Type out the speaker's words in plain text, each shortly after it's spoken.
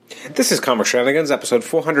This is Comic Shenanigans, episode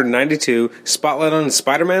 492, Spotlight on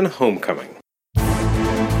Spider-Man Homecoming.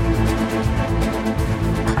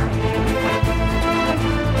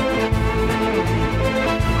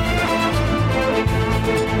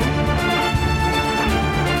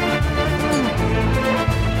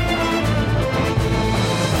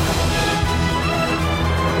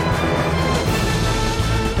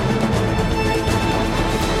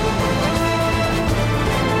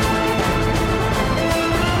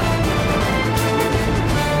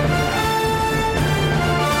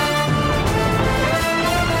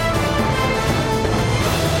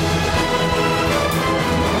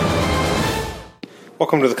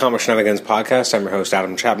 Welcome to the Comic Shenanigans podcast. I'm your host,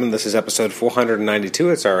 Adam Chapman. This is episode 492.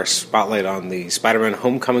 It's our spotlight on the Spider-Man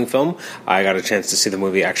Homecoming film. I got a chance to see the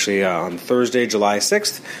movie actually on Thursday, July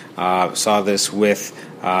 6th. Saw this with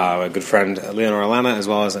a good friend, Leonora Lana, as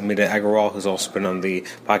well as Amita Agarwal, who's also been on the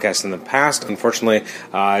podcast in the past. Unfortunately,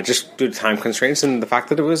 just due to time constraints and the fact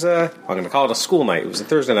that it was I'm going to call it a school night. It was a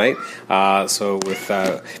Thursday night, so with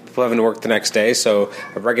people having to work the next day, so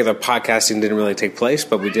a regular podcasting didn't really take place,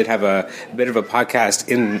 but we did have a bit of a podcast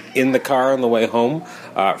in the car on the way home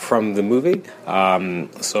from the movie.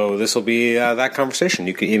 So this will be that conversation.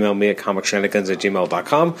 You can email me at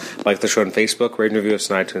comicshenanigans@gmail.com, like the show on Facebook, rate and review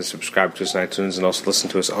us on iTunes, subscribe to us on iTunes, and also listen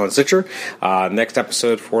to us on Stitcher. Next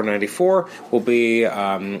episode, 494, will be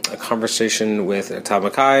a conversation with Tal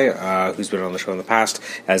Mackay, who's been on the show in the past,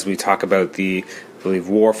 as we talk about the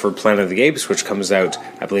War for Planet of the Apes, which comes out,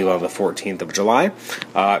 I believe, on the 14th of July.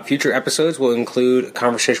 Future episodes will include a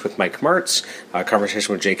conversation with Mike Martz, a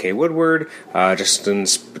conversation with J.K. Woodward. Justin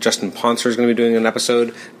Ponser is going to be doing an episode.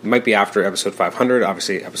 It might be after episode 500.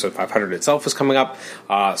 Obviously, episode 500 itself is coming up.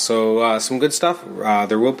 So some good stuff.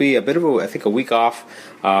 There will be a bit of a week off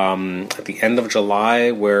at the end of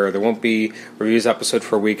July, where there won't be reviews episode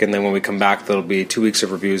for a week, and then when we come back, there'll be 2 weeks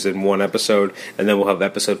of reviews in one episode, and then we'll have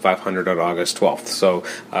episode 500 on August 12th. So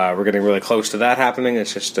we're getting really close to that happening.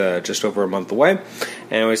 It's just over a month away.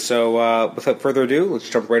 Anyway, so without further ado, let's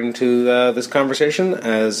jump right into this conversation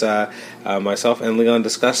as myself and Leon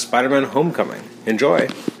discuss Spider-Man Homecoming. Enjoy.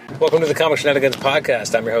 Welcome to the Comic Shenanigans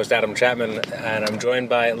podcast. I'm your host, Adam Chapman, and I'm joined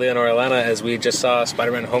by Leonora Lana as we just saw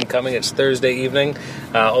Spider-Man Homecoming. It's Thursday evening,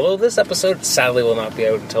 although this episode sadly will not be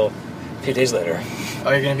out until a few days later. Oh,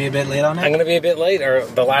 you're going to be a bit late on it? I'm going to be a bit late, or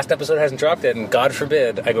the last episode hasn't dropped yet, and God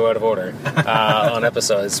forbid I go out of order on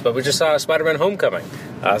episodes. But we just saw Spider-Man Homecoming.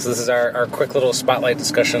 So this is our quick little spotlight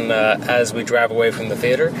discussion as we drive away from the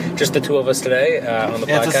theater. Just the two of us today on the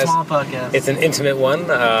podcast. It's a small podcast. It's an intimate one.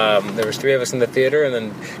 There was three of us in the theater, and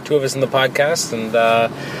then two of us in the podcast. And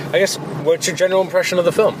I guess, what's your general impression of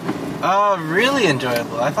the film? Really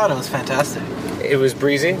enjoyable. I thought it was fantastic. It was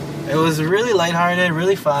breezy? It was really lighthearted,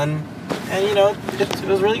 really fun. And, it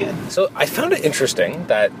was really good. So I found it interesting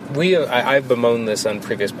that I've bemoaned this on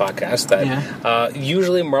previous podcasts, that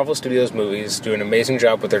usually Marvel Studios movies do an amazing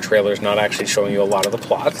job with their trailers not actually showing you a lot of the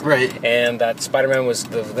plot. Right. And that Spider-Man was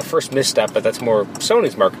the first misstep, but that's more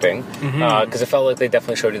Sony's marketing, because it felt like they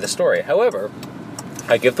definitely showed you the story. However,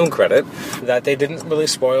 I give them credit that they didn't really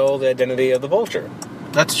spoil the identity of the Vulture.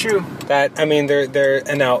 That's true.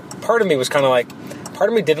 And now, part of me was kind of like, part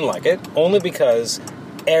of me didn't like it, only because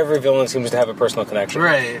every villain seems to have a personal connection.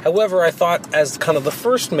 Right. However, I thought as kind of the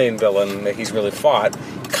first main villain that he's really fought,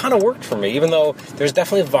 it kind of worked for me, even though there's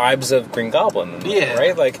definitely vibes of Green Goblin. Yeah.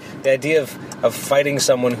 Right? Like, the idea of fighting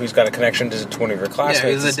someone who's got a connection to one of your classmates.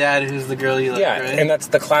 Yeah, who's the dad, who's the girl you like, yeah, right? And that's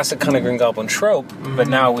the classic kind of Green Goblin trope, but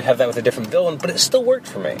now we have that with a different villain, but it still worked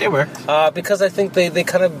for me. It worked. Because I think they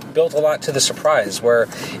kind of built a lot to the surprise, where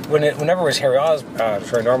whenever it was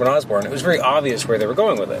Norman Osborn, it was very obvious where they were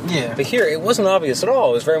going with it. Yeah. But here, it wasn't obvious at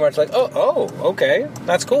all. It was very much like, oh, okay,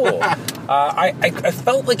 that's cool. I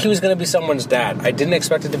felt like he was going to be someone's dad. I didn't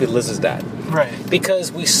expect it to be Liz's dad. Right.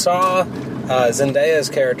 Because we saw Zendaya's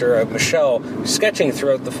character of Michelle sketching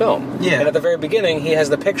throughout the film. Yeah. And at the very beginning, he has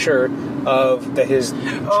the picture of his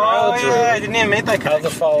child drew. I didn't even make that connection.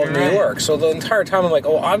 Of the fall of New York. So the entire time I'm like,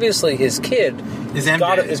 obviously his kid is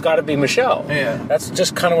got to be Michelle. Yeah. That's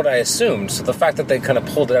just kind of what I assumed. So the fact that they kind of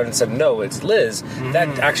pulled it out and said, no, it's Liz,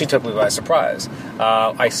 that actually took me by surprise.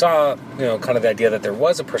 I saw, kind of the idea that there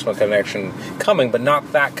was a personal connection coming, but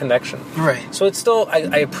not that connection. Right. So it's still,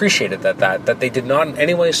 I appreciated that they did not in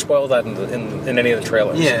any way spoil that in any of the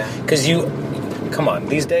trailers. Yeah. Because come on,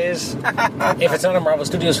 these days, if it's not a Marvel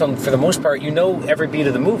Studios film, for the most part, you know every beat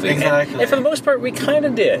of the movie. Exactly. And for the most part, we kind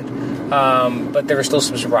of did. But there were still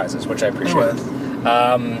some surprises, which I appreciate.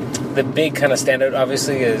 The big kind of standout,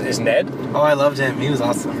 obviously, is Ned. Oh, I loved him. He was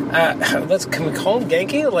awesome. Can we call him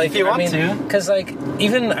Genki? Like, If you want to. Because, like,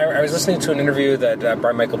 even I was listening to an interview that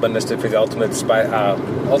Brian Michael Bendis did for the Ultimate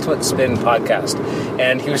Spin podcast,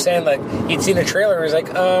 and he was saying, like, he'd seen a trailer, and he was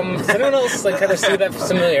like, does anyone else, like, kind of see that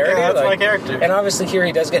familiarity? Yeah, that's like, my character. And obviously here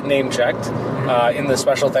he does get name-checked in the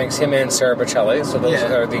special thanks, him and Sarah Bocelli, so those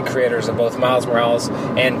are the creators of both Miles Morales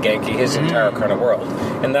and Genki, his entire kind of world.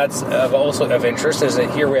 And that's also of interest, is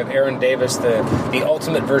that here we have Aaron Davis, the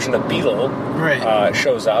ultimate version of Beetle,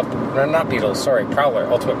 shows up. No, not Beetle, sorry, Prowler,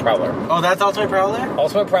 Ultimate Prowler. Oh, that's Ultimate Prowler?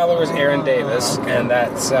 Ultimate Prowler is Aaron Davis, okay. and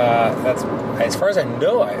that's as far as I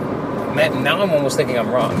know, now I'm almost thinking I'm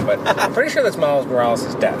wrong, but I'm pretty sure that's Miles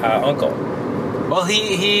Morales' uncle. Well,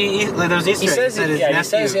 he there's Easter eggs. He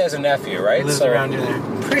says he has a nephew, right? He lives around here.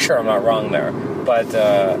 I'm pretty sure I'm not wrong there, but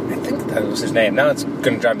I think that was his name. Now it's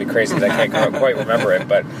going to drive me crazy that I can't quite remember it,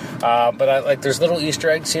 but I like there's little Easter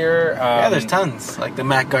eggs here. There's tons, like the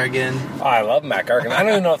Mac Gargan. Oh, I love Mac Gargan. I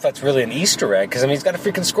don't even know if that's really an Easter egg, because I mean he's got a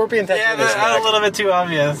freaking scorpion tattoo. Yeah, that's a little bit too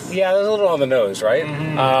obvious. Yeah, that's a little on the nose, right?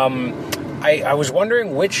 Mm-hmm. I was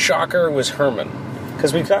wondering which Shocker was Herman.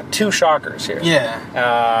 Because we've got two Shockers here.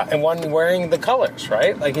 Yeah. And one wearing the colors,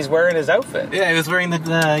 right? Like, he's wearing his outfit. Yeah, he was wearing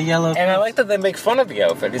the yellow. And I like that they make fun of the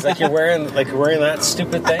outfit. He's like, you're wearing that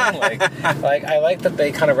stupid thing. Like I like that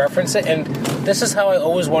they kind of reference it. And this is how I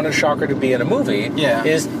always wanted Shocker to be in a movie. Yeah.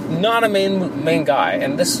 Is not a main guy.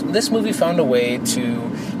 And this movie found a way to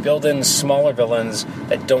build in smaller villains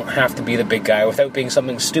that don't have to be the big guy without being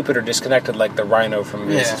something stupid or disconnected like the Rhino from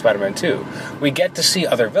Amazing Spider-Man 2. We get to see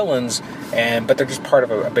other villains, but they're just part of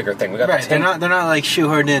a bigger thing. We got they're not like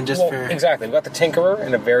shoehorned in just for... Exactly. We got the Tinkerer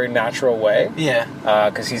in a very natural way. Yeah.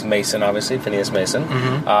 Because he's Mason, obviously, Phineas Mason.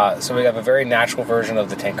 Mm-hmm. So we have a very natural version of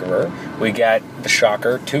the Tinkerer. We get the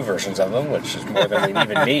Shocker, two versions of them, which is more than we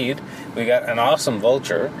even need. We got an awesome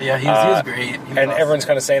Vulture. Yeah, he was great. And awesome. Everyone's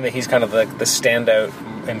kind of saying that he's kind of like the standout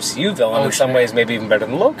MCU villain in some ways, maybe even better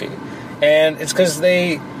than Loki. And it's because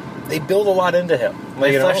they build a lot into him.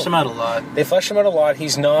 They fleshed him out a lot. They fleshed him out a lot.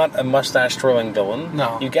 He's not a mustache-twirling villain.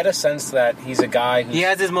 No. You get a sense that he's a guy who's... He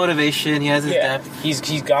has his motivation. He has his depth. He's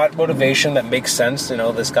got motivation that makes sense. You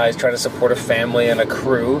know, this guy's trying to support a family and a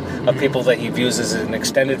crew of people that he views as an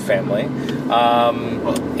extended family.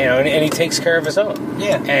 And he takes care of his own.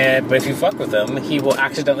 Yeah. But if you fuck with him, he will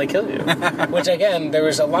accidentally kill you. Which, again, there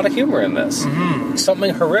was a lot of humor in this. Mm-hmm.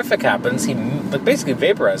 Something horrific happens. He basically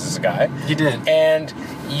vaporizes a guy. He did. And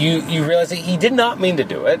you realize that he did not mean to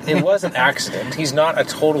do it. It was an accident. He's not a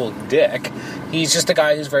total dick. He's just a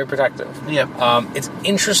guy who's very protective. Yep. It's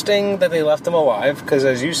interesting that they left him alive, because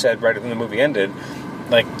as you said right when the movie ended,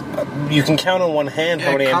 like, you can count on one hand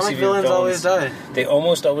how many MCU villains always die. They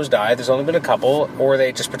almost always die. There's only been a couple, or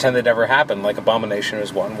they just pretend it never happened. Like Abomination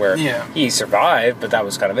is one where he survived, but that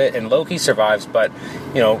was kind of it. And Loki survives, but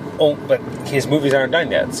but his movies aren't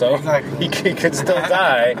done yet, so he could still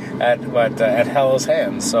die at Hell's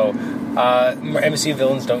hands. So MCU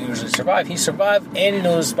villains don't usually survive. He survived, and he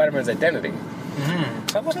knows Spider-Man's identity. Mm-hmm.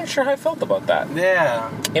 So I wasn't sure how I felt about that. Yeah.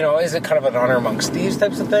 Is it kind of an honor amongst thieves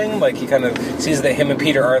types of thing? Like, he kind of sees that him and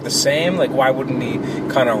Peter are the same. Like, why wouldn't he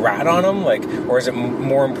kind of rat on him? Like, or is it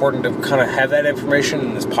more important to kind of have that information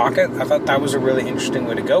in his pocket? I thought that was a really interesting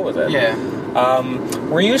way to go with it. Yeah.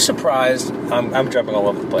 Were you surprised? I'm jumping all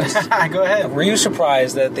over the place. Go ahead. Were you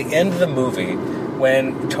surprised that at the end of the movie,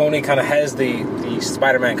 when Tony kind of has the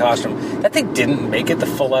Spider-Man costume, that they didn't make it the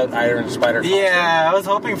full-out Iron Spider costume? Yeah, I was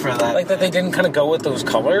hoping for that. Like, that they didn't kind of go with those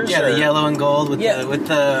colors? Yeah, the yellow and gold with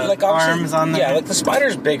the like arms on them. Yeah, like the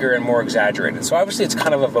spider's bigger and more exaggerated, so obviously it's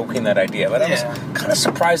kind of evoking that idea. But I was kind of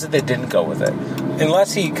surprised that they didn't go with it.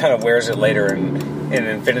 Unless he kind of wears it later in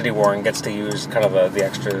Infinity War and gets to use kind of the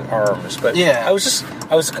extra arms. But I was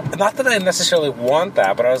not that I necessarily want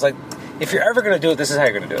that, but I was like, if you're ever going to do it, this is how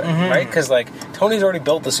you're going to do it, right? Because, like, Tony's already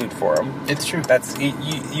built the suit for him. It's true. That's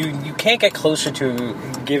you can't get closer to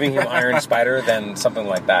giving him Iron Spider than something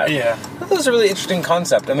like that. Yeah. That was a really interesting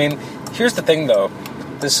concept. I mean, here's the thing, though.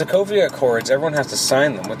 The Sokovia Accords, everyone has to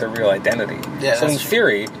sign them with their real identity. Yeah, so in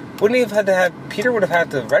theory, wouldn't he have had to have... Peter would have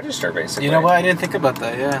had to register, basically. You know what? I didn't think about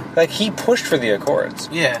that, yeah. Like, he pushed for the Accords.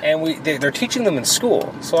 Yeah. And they're teaching them in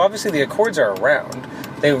school. So obviously the Accords are around.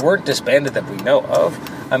 They weren't disbanded that we know of.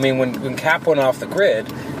 I mean, when Cap went off the grid,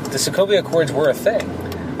 the Sokovia Accords were a thing.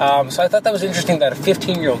 So I thought that was interesting that a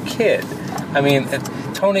 15-year-old kid... I mean,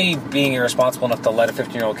 Tony being irresponsible enough to let a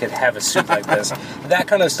 15-year-old kid have a suit like this, that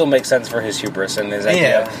kind of still makes sense for his hubris and his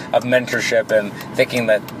idea of mentorship and thinking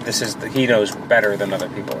that he knows better than other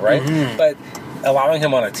people, right? Mm-hmm. But allowing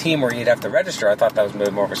him on a team where he'd have to register, I thought that was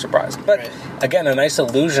maybe more of a surprise. But, again, a nice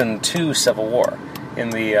allusion to Civil War. in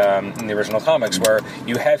the original comics, where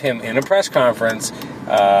you have him in a press conference,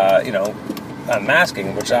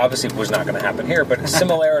 unmasking, which obviously was not going to happen here, but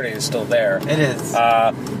similarity is still there. It is.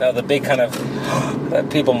 Now, the big kind of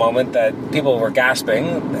people moment that people were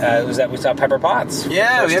gasping was that we saw Pepper Potts.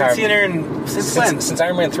 Yeah, we haven't seen her since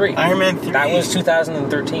Iron Man 3. Iron Man 3. That was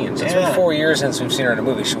 2013. So it's been 4 years since we've seen her in a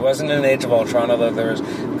movie. She wasn't in Age of Ultron, although there was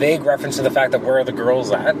vague reference to the fact that where are the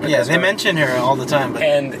girls at? Yeah, they mention her all the time. But...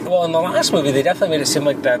 And, well, in the last movie, they definitely made it seem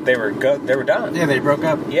like that they were done. Yeah, they broke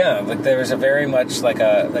up. Yeah, like there was a very much like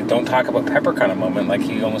don't talk about Pepper kind of moment. Like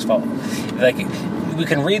he almost felt like we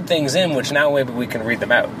can read things in, which now maybe we can read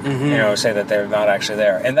them out. Mm-hmm. Say that they're not actually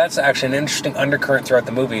there. And that's actually an interesting undercurrent throughout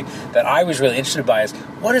the movie that I was really interested by is,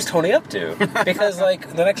 what is Tony up to? Because,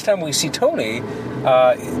 like, the next time we see Tony,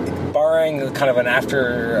 barring kind of an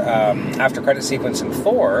after credit sequence in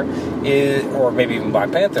Thor, or maybe even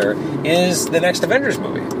Black Panther, is the next Avengers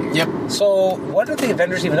movie. Yep. So, what are the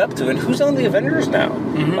Avengers even up to, and who's on the Avengers now?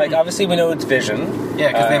 Mm-hmm. Like, obviously, we know it's Vision. Yeah,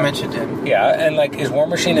 because they mentioned him. Yeah, and, like, is War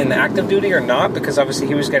Machine in active duty or not? Because, obviously,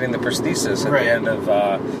 he was getting the prosthesis at the end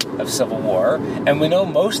of Civil War. And we know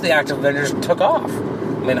most of the active Avengers took off.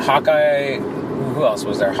 I mean, Hawkeye... Who else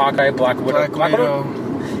was there? Hawkeye, Black Widow. Black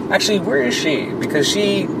Widow. Actually, where is she? Because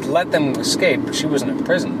she let them escape, but she wasn't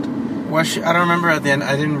imprisoned. Was she? I don't remember at the end.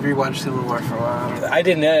 I didn't rewatch Civil War for a while. I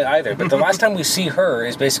didn't either, but the last time we see her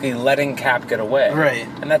is basically letting Cap get away. Right.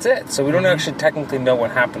 And that's it. So we don't actually technically know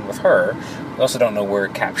what happened with her. We also don't know where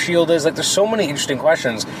Cap's shield is. Like, there's so many interesting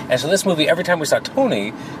questions. And so this movie, every time we saw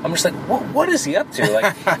Tony, I'm just like, what is he up to?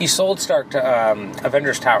 Like, he sold Stark to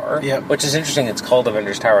Avengers Tower, which is interesting. It's called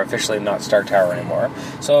Avengers Tower officially, not Stark Tower anymore.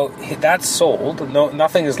 So that's sold. No,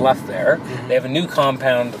 nothing is left there. Mm-hmm. They have a new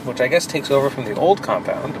compound, which I guess takes over from the old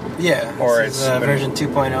compound. Yeah. Or it's version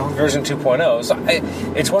 2.0. Version 2.0. So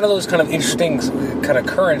it's one of those kind of interesting kind of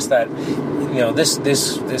currents that,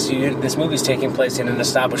 this movie's taking place in an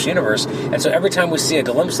established universe, and so every time we see a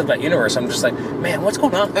glimpse of that universe, I'm just like, man, what's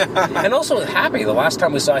going on? And also with Happy, the last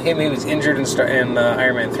time we saw him, he was injured in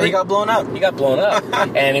Iron Man 3. He got blown up.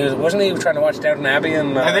 And wasn't he trying to watch Downton Abbey?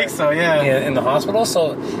 I think so, yeah. In the hospital.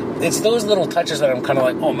 So it's those little touches that I'm kind of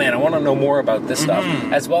like, oh man, I want to know more about this stuff,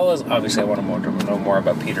 as well as obviously I want to know more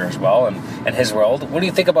about Peter as well and his world. What do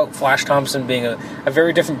you think about Flash Thompson being a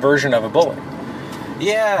very different version of a bully?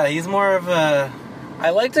 Yeah, he's more of a... I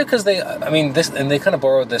liked it because they kind of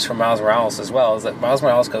borrowed this from Miles Morales as well, is that Miles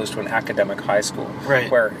Morales goes to an academic high school. Right.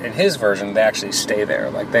 Where, in his version, they actually stay there.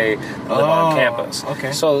 Like, they live on campus.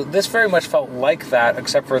 Okay. So this very much felt like that,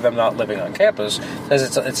 except for them not living on campus,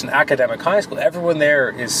 because it's an academic high school. Everyone there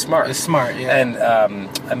is smart. Is smart, yeah.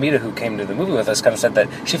 And Amita, who came to the movie with us, kind of said that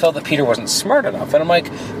she felt that Peter wasn't smart enough. And I'm like,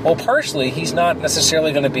 well, partially, he's not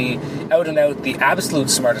necessarily going to be out and out the absolute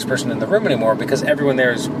smartest person in the room anymore, because everyone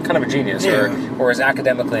there is kind of a genius, or is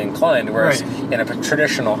academically inclined, whereas in a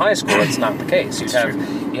traditional high school, it's not the case. You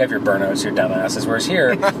have your burnouts, your dumbasses, whereas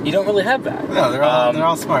here, you don't really have that. No, they're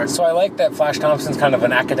all smart. So I like that Flash Thompson's kind of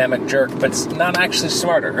an academic jerk, but not actually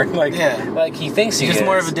smarter. Like he thinks he is. He's just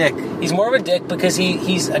more of a dick. He's more of a dick because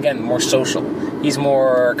he's, again, more social. He's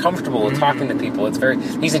more comfortable with talking to people.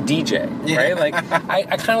 He's a DJ, right? Like,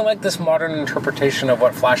 I kind of like this modern interpretation of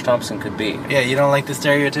what Flash Thompson could be. Yeah, you don't like the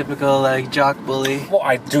stereotypical, like, jock bully? Well,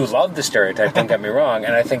 I do love the stereotype, don't get me wrong,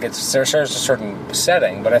 and I think it serves a certain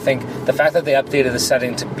setting, but I think the fact that they updated the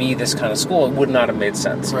setting to be this kind of school, it would not have made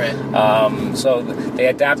sense. Right. So they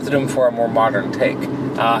adapted him for a more modern take.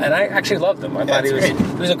 And I actually loved him. I thought he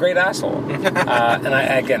was a great asshole. And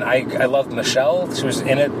I loved Michelle. She was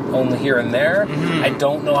in it only here and there. Mm-hmm. I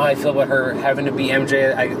don't know how I feel about her having to be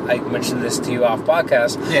MJ. I mentioned this to you off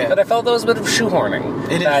podcast. Yeah. But I felt that was a bit of shoehorning.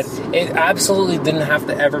 It absolutely didn't have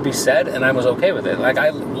to ever be said, and I was okay with it. Like, I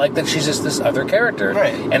like that she's just this other character.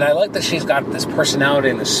 Right. And I like that she's got this personality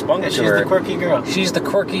and this spunk to her. She's the quirky girl. She's the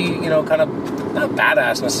quirky, kind of, not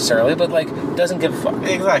badass necessarily, but, like, doesn't give a fuck.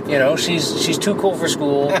 Exactly. She's too cool for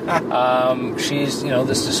school. She's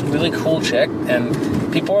this really cool chick,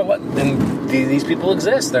 and people are these people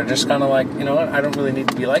exist. They're just kind of like, you know what, I don't really need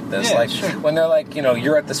to be like this. When they're like,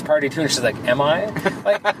 you're at this party too, and she's like, am I?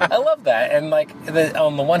 Like, I love that. And like,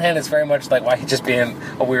 on the one hand, it's very much like, why he's just being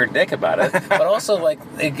a weird dick about it, but also like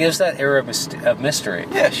it gives that air of mystery.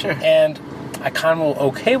 Yeah, sure. And I kind of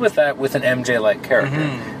okay with that with an MJ-like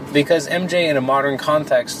character, because MJ in a modern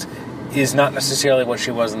context is not necessarily what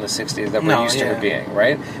she was in the 60s that we're used to her being,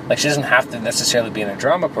 right? Like, she doesn't have to necessarily be in a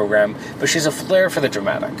drama program, but she's a flair for the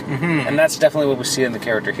dramatic. Mm-hmm. And that's definitely what we see in the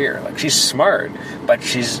character here. Like, she's smart, but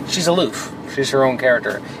she's aloof. She's her own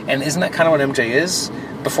character. And isn't that kind of what MJ is?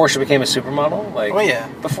 before she became a supermodel. Like, Oh, yeah.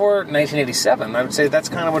 Before 1987, I would say that's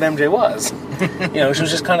kind of what MJ was. She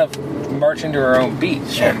was just kind of marching to her own beat.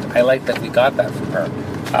 Sure. And I like that we got that from her.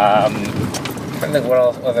 I think what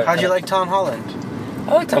else? How'd you like Tom Holland?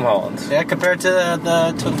 I like Tom Holland. Yeah, compared to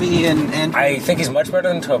the Tobey and Andrew. I think he's much better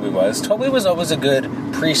than Tobey was. Tobey was always a good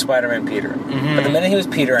pre-Spider-Man Peter. Mm-hmm. But the minute he was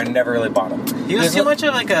Peter, I never really bought him. He was too much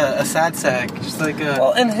of like a sad sack. Just like a...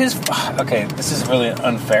 Well, and his... Okay, this is really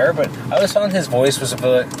unfair, but I always found his voice was a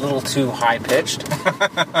little too high-pitched.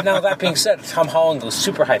 Now, that being said, Tom Holland was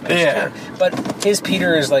super high-pitched here. But his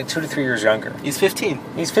Peter is like 2 to 3 years younger. He's 15.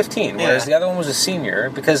 He's 15, whereas the other one was a senior,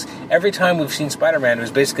 because every time we've seen Spider-Man, it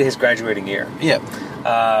was basically his graduating year. Yeah.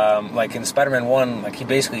 Like in Spider-Man 1, like he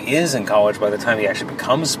basically is in college by the time he actually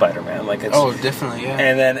becomes Spider-Man. Like it's, definitely, yeah.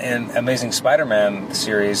 And then in Amazing Spider-Man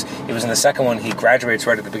series, it was in the second one, he graduates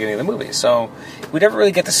right at the beginning of the movie. So we never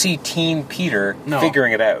really get to see teen Peter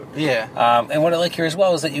figuring it out. Yeah. And what I like here as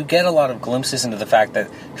well is that you get a lot of glimpses into the fact that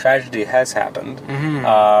tragedy has happened.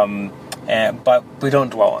 Mm-hmm. But we don't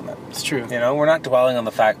dwell on it. It's true. We're not dwelling on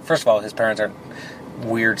the fact, first of all, his parents aren't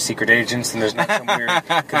weird secret agents, and there's not some weird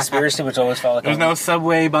conspiracy, which always felt like there's no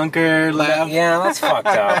subway bunker lab. Yeah, that's fucked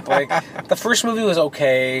up. Like, the first movie was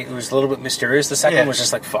okay. It was a little bit mysterious. The second was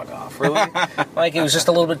just like, fuck off, really? Like, it was just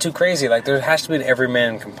a little bit too crazy. Like, there has to be an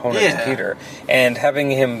everyman component to Peter. And having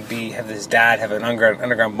him have his dad have an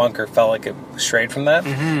underground bunker felt like it strayed from that.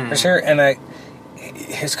 Mm-hmm. For sure. And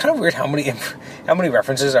it's kind of weird how many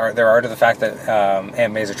references there are to the fact that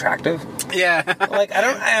Aunt May's attractive. Yeah. Like,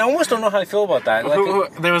 I almost don't know how I feel about that.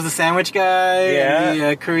 Like, there was the sandwich guy, and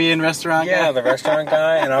the Korean restaurant guy. Yeah, the restaurant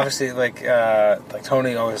guy, and obviously like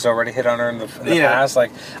Tony has already hit on her in the past.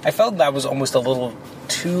 Like, I felt that was almost a little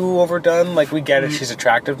too overdone. Like, we get it, she's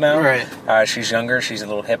attractive now. Right. She's younger, she's a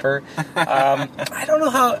little hipper. I don't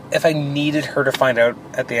know if I needed her to find out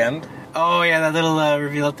at the end. Oh yeah, that little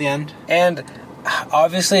reveal at the end. And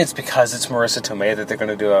obviously, it's because it's Marissa Tomei that they're going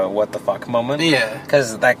to do a what the fuck moment. Yeah.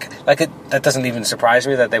 Because that doesn't even surprise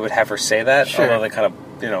me that they would have her say that. Sure. Although they kind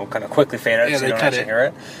of quickly fade out, so you don't actually hear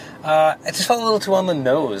it. It just felt a little too on the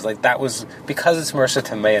nose. Like, that was because it's Marissa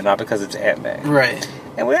Tomei and not because it's Aunt May. Right.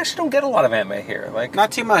 And we actually don't get a lot of Aunt May here. Like,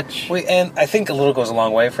 not too much. And I think a little goes a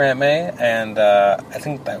long way for Aunt May, and I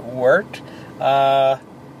think that worked.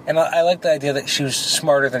 And I like the idea that she was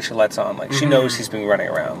smarter than she lets on. Like, she knows he's been running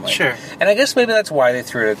around. Like, sure. And I guess maybe that's why they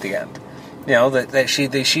threw it at the end.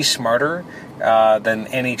 That she's smarter than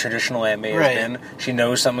any traditional Aunt May has been. She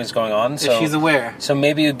knows something's going on. So she's aware. So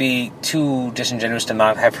maybe it would be too disingenuous to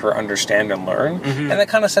not have her understand and learn. And that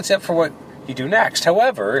kind of sets you up for what you do next.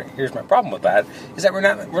 However, here's my problem with that, is that we're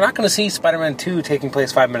not going to see Spider-Man 2 taking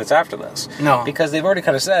place 5 minutes after this. No. Because they've already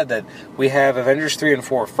kind of said that we have Avengers 3 and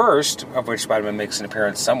 4 first, of which Spider-Man makes an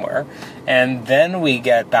appearance somewhere, and then we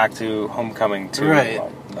get back to Homecoming 2. Right.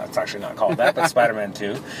 Well, that's actually not called that, but Spider-Man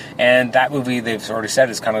 2. And that movie, they've already said,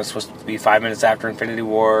 is kind of supposed to be 5 minutes after Infinity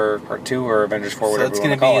War Part 2 or Avengers 4, whatever you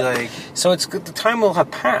want to call it. Like, so it's good. The time will have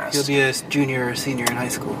passed. He'll be a junior or senior in high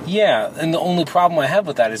school. Yeah, and the only problem I have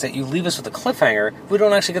with that is that you leave us with a cliffhanger. We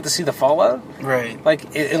don't actually get to see the fallout. Right.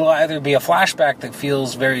 Like, it'll either be a flashback that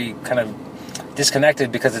feels very kind of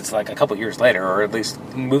disconnected because it's like a couple years later, or at least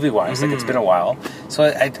movie-wise, like it's been a while. So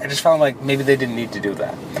I just found like maybe they didn't need to do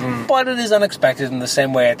that. But it is unexpected in the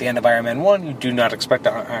same way at the end of Iron Man 1, you do not expect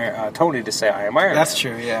Tony to say, I am Iron Man. That's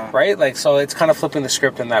true, yeah. Right? Like, so it's kind of flipping the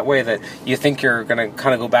script in that way that you think you're going to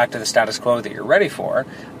kind of go back to the status quo that you're ready for.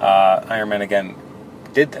 Iron Man, again,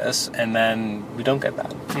 did this, and then we don't get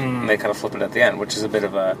that. And they kind of flip it at the end, which is a bit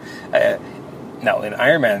of now, in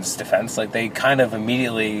Iron Man's defense, like, they kind of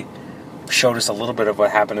immediately showed us a little bit of what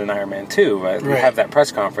happened in Iron Man 2. Right? We have that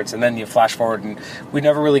press conference, and then you flash forward, and we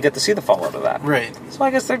never really get to see the fallout of that. Right. So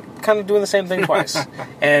I guess they're kind of doing the same thing twice.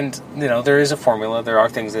 And, there is a formula. There are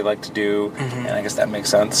things they like to do, and I guess that makes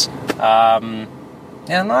sense. It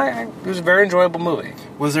was a very enjoyable movie.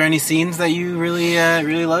 Was there any scenes that you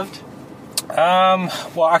really loved?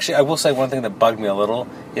 Well, actually, I will say one thing that bugged me a little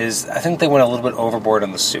is I think they went a little bit overboard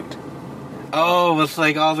on the suit. Oh, with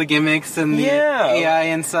like all the gimmicks and the AI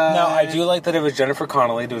inside. No, I do like that it was Jennifer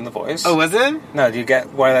Connelly doing the voice. Oh, was it? No, do you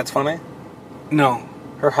get why that's funny? No.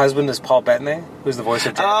 Her husband is Paul Bettany, who's the voice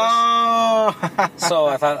of Jarvis. Oh. So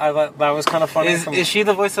I thought that was kind of funny. Is she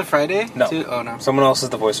the voice of Friday? No. Too? Oh, no. Someone else is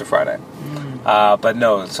the voice of Friday. But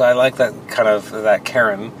no, so I like that kind of, that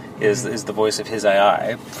Karen is the voice of his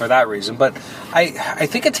AI for that reason. But I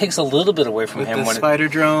think it takes a little bit away from with him the when spider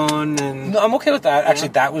drone and... No, I'm okay with that. Actually,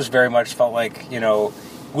 that was very much felt like,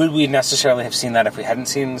 would we necessarily have seen that if we hadn't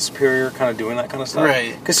seen Superior kind of doing that kind of stuff?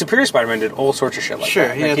 Right. Because Superior Spider-Man did all sorts of shit like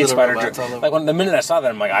that. He had little robots all over. Like, when the minute I saw that,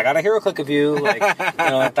 I'm like, I got a hero click of you. Like,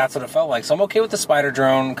 like, that's what it felt like. So I'm okay with the spider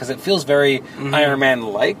drone, because it feels very Iron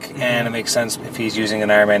Man-like, and it makes sense if he's using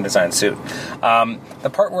an Iron Man design suit. The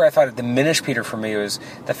part where I thought it diminished Peter for me was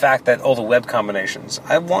the fact that all the web combinations.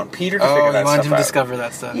 I want Peter to figure that stuff out. You want him to discover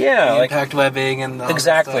that stuff. Yeah. The impact webbing and all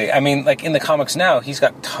exactly. that stuff. I mean, like, in the comics now, he's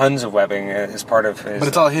got tons of webbing as part of his... But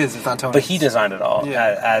it's all his, it's not Tony's. But he designed it all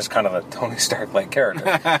as kind of a Tony Stark-like character.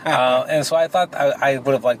 And so I thought I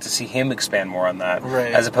would have liked to see him expand more on that,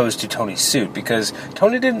 as opposed to Tony's suit, because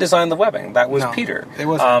Tony didn't design the webbing. That was Peter. It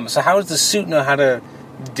wasn't. So how does the suit know how to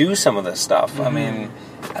do some of this stuff? I mean...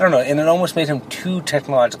 I don't know, and it almost made him too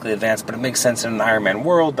technologically advanced, but it makes sense in an Iron Man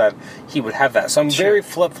world that he would have that. So I'm very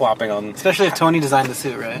flip-flopping on... Especially if Tony designed the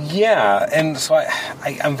suit, right? Yeah, and so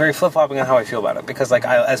I'm very flip-flopping on how I feel about it, because like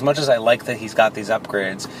as much as I like that he's got these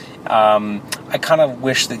upgrades, I kind of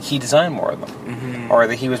wish that he designed more of them, or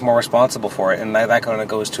that he was more responsible for it, and that kind of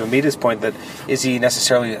goes to Amita's point that, is he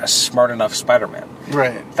necessarily a smart enough Spider-Man?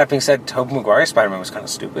 Right. That being said, Tobey Maguire's Spider-Man was kind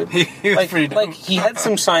of stupid. He was pretty dumb. Like, he had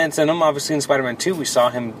some science in him. Obviously, in Spider-Man 2, we saw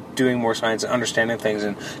him doing more science and understanding things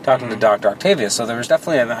and talking to Dr. Octavius. So there was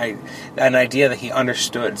definitely an idea that he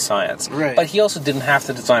understood science. Right. But he also didn't have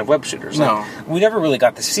to design web shooters. No. Like, we never really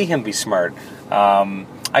got to see him be smart.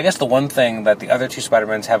 I guess the one thing that the other two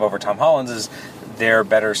Spider-Mans have over Tom Holland's is they're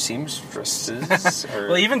better seamstresses.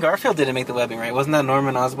 Well, even Garfield didn't make the webbing, right? Wasn't that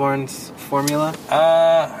Norman Osborn's formula?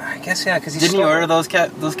 I guess, yeah, because didn't he order those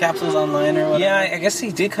capsules online or whatever? Yeah, I guess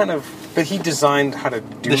he did kind of, but he designed how to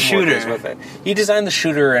do the shooter with it. He designed the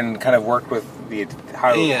shooter and kind of worked with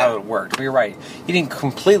how it worked. But you're right, he didn't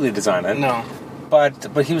completely design it. No.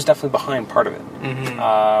 But he was definitely behind part of it.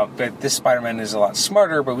 But this Spider-Man is a lot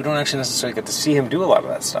smarter, but we don't actually necessarily get to see him do a lot of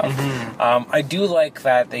that stuff. I do like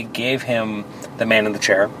that they gave him the man in the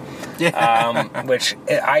chair. Which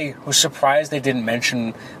I was surprised they didn't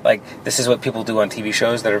mention, like, this is what people do on TV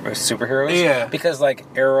shows that are superheroes. Yeah. Because, like,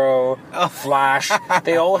 Arrow, Flash,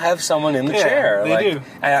 they all have someone in the chair. They do.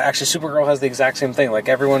 Actually, Supergirl has the exact same thing. Like,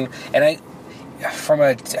 everyone... And from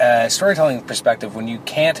a storytelling perspective, when you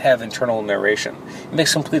can't have internal narration, it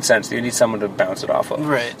makes complete sense. You need someone to bounce it off of.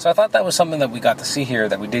 Right. So I thought that was something that we got to see here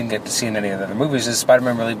that we didn't get to see in any of the other movies, is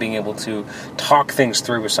Spider-Man really being able to talk things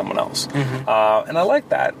through with someone else. And I like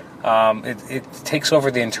that. It takes over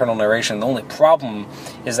the internal narration. The only problem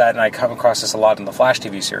is that, and I come across this a lot in the Flash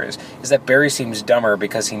TV series, is that Barry seems dumber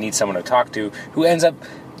because he needs someone to talk to, who ends up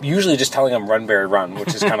usually just telling him run, Barry, run,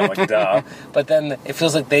 which is kind of like duh. But then it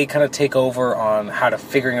feels like they kind of take over on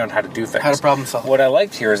figuring out how to do things. How to problem solve. What I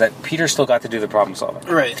liked here is that Peter still got to do the problem solving.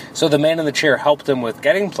 Right. So the man in the chair helped him with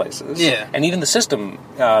getting places. Yeah. And even the system,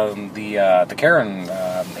 the Karen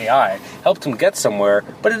AI, helped him get somewhere,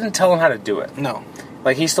 but it didn't tell him how to do it. No.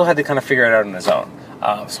 Like, he still had to kind of figure it out on his own.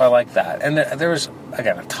 So I like that. And there was,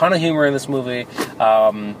 again, a ton of humor in this movie.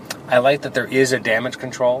 I like that there is a damage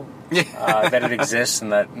control. That it exists,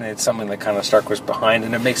 and that it's something that kind of Stark was behind,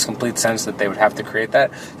 and it makes complete sense that they would have to create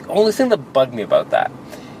that. The only thing that bugged me about that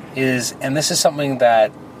is, and this is something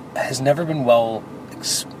that has never been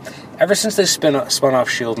ever since they spun off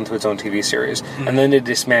S.H.I.E.L.D. into its own TV series, and then they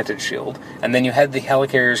dismantled S.H.I.E.L.D., and then you had the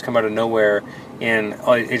helicarriers come out of nowhere in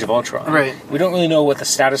Age of Ultron. Right. We don't really know what the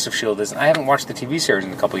status of S.H.I.E.L.D. is, and I haven't watched the TV series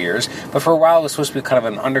in a couple years, but for a while it was supposed to be kind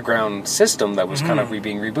of an underground system that was kind of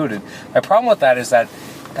being rebooted. My problem with that is that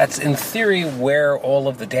that's, in theory, where all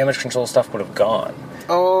of the damage control stuff would have gone.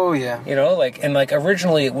 Oh, yeah. You know,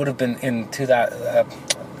 originally it would have been into that...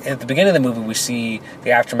 at the beginning of the movie, we see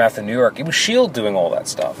the aftermath in New York. It was S.H.I.E.L.D. doing all that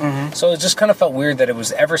stuff. So it just kind of felt weird that it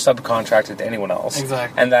was ever subcontracted to anyone else.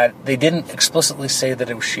 Exactly. And that they didn't explicitly say that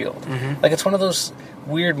it was S.H.I.E.L.D. Like, it's one of those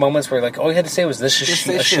weird moments where, like, all you had to say was, this is a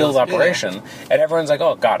S.H.I.E.L.D. operation. Yeah. And everyone's like,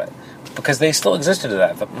 oh, got it. Because they still existed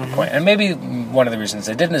at that point. And maybe one of the reasons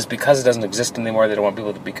they didn't is because it doesn't exist anymore, they don't want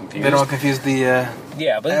people to be confused. They don't want to confuse the...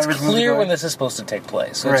 yeah, but it's clear when this is supposed to take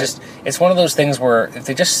place. So it's one of those things where if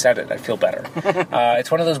they just said it, I'd feel better.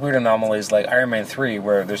 It's one of those weird anomalies like Iron Man 3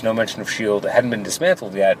 where there's no mention of S.H.I.E.L.D. It hadn't been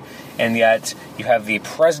dismantled yet, and yet you have the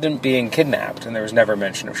president being kidnapped and there was never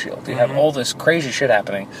mention of S.H.I.E.L.D. You have all this crazy shit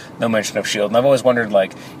happening, no mention of S.H.I.E.L.D. And I've always wondered,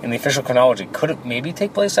 like, in the official chronology, could it maybe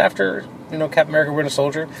take place after, Captain America Winter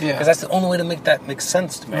Soldier? Yeah. Because that's the only way to make that make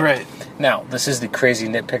sense to me. Right. Now, this is the crazy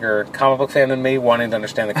nitpicker comic book fan in me wanting to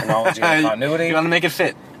understand the chronology and continuity. You want to make it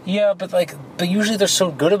fit. Yeah, but usually they're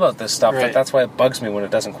so good about this stuff that that's why it bugs me when it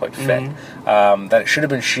doesn't quite fit. That it should have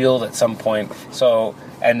been S.H.I.E.L.D. at some point. So,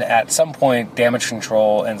 and at some point, Damage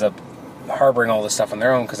Control ends up harboring all this stuff on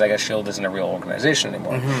their own because I guess S.H.I.E.L.D. isn't a real organization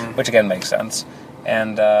anymore, which again makes sense.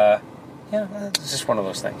 And yeah, it's just one of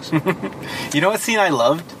those things. You know what scene I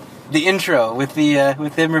loved? The intro with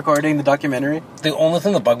him recording the documentary. The only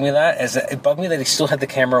thing that bugged me it bugged me that he still had the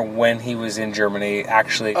camera when he was in Germany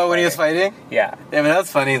actually. Oh, when he was fighting? Yeah. Yeah, but that's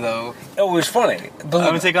funny though. Oh, it was funny. I'm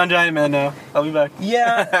gonna take on Giant Man now. I'll be back.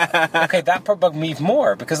 Yeah. Okay, that part bugged me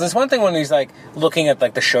more because there's one thing when he's like looking at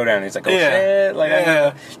like the showdown, he's like, oh shit,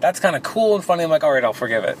 like that's kind of cool and funny. I'm like, all right, I'll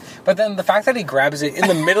forgive it. But then the fact that he grabs it in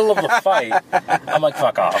the middle of the fight, I'm like,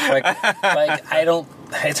 fuck off. Like I don't.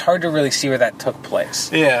 It's hard to really see where that took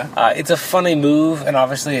place. Yeah. It's a funny move, and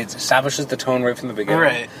obviously it establishes the tone right from the beginning.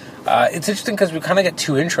 Right. It's interesting because we kind of get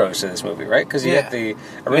two intros to this movie, right? Because you have the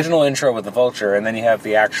original intro with the Vulture, and then you have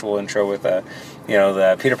the actual intro with the film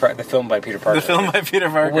by Peter Parker. The film by Peter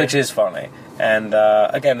Parker. Which is funny. And,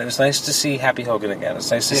 again, it was nice to see Happy Hogan again.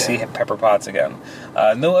 It's nice to see Pepper Potts again.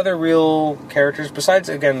 No other real characters besides,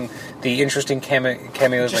 again, the interesting cameos just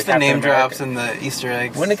like the Captain name America. drops and the Easter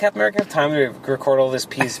eggs. When did Captain America have time to record all this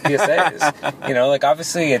PSAs?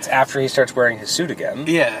 Obviously it's after he starts wearing his suit again.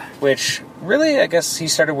 Yeah. Which, really, I guess he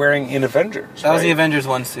started wearing in Avengers. That was the Avengers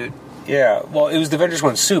 1 suit. Yeah, well, it was the Avengers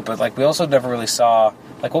 1 suit, but, we also never really saw,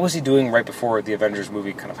 what was he doing right before the Avengers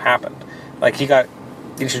movie kind of happened? He got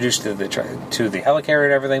introduced to the helicarrier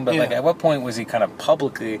and everything, but, at what point was he kind of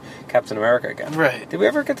publicly Captain America again? Right. Did we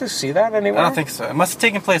ever get to see that anywhere? I don't think so. It must have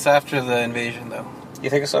taken place after the invasion, though. You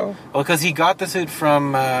think so? Well, because he got the suit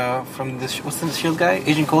from what's the SHIELD guy?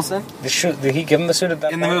 Agent Coulson? Did he give him the suit at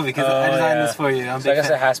that point? In the movie, because I designed this for you. So I guess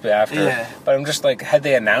it has to be after. Yeah. But I'm just had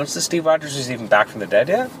they announced that Steve Rogers was even back from the dead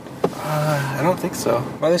yet? I don't think so.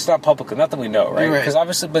 Well, at least not publicly. Not that we know, right? You're right. Because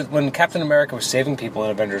obviously, but when Captain America was saving people in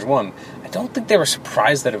Avengers 1, I don't think they were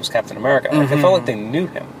surprised that it was Captain America. They felt like they knew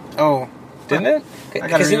him. Oh. Didn't it?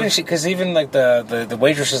 Because even the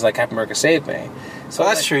waitress is like, Captain America saved me. So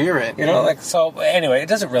that's true, you're right. So anyway, it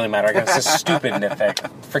doesn't really matter. I guess it's a stupid nitpick.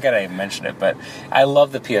 Forget I even mentioned it, but I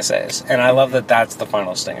love the PSAs, and I love that that's the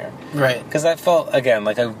final stinger. Right. Because that felt, again,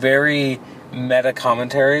 like a very meta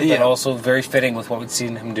commentary, but also very fitting with what we'd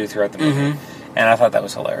seen him do throughout the movie. And I thought that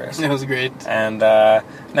was hilarious. It was great. And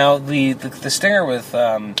now the stinger with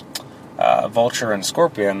Vulture and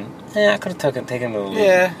Scorpion, I could have taken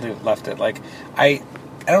it, left it.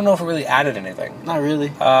 I don't know if it really added anything. Not really.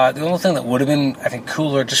 The only thing that would have been, I think,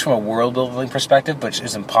 cooler, just from a world building perspective, which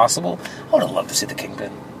is impossible, I would have loved to see the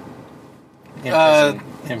Kingpin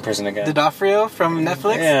in prison again. D'Onofrio from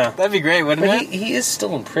Netflix? Yeah. That'd be great, wouldn't it? He is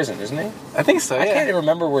still in prison, isn't he? I think so, I can't even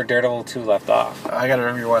remember where Daredevil 2 left off. I gotta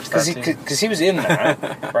rewatch that too. Because he was in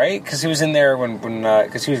that, right? Because he was in there when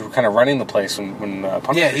because he was kind of running the place when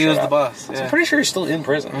Punisher Yeah, he was showed the up. boss. So Yeah. I'm pretty sure he's still in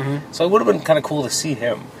prison. So it would have been kind of cool to see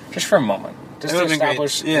him, just for a moment. Just to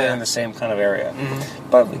establish they're in the same kind of area.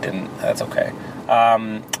 But we didn't. That's okay.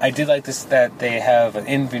 I did like this, that they have an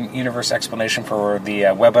in-universe explanation for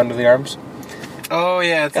the web under the arms. Oh,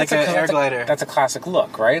 yeah, it's like an air glider. That's a classic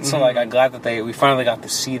look, right? So, I'm glad that we finally got to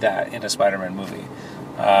see that in a Spider-Man movie.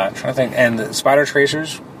 I'm trying to think. And the Spider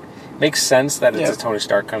Tracers makes sense that it's a Tony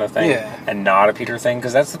Stark kind of thing and not a Peter thing,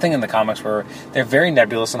 because that's the thing in the comics where they're very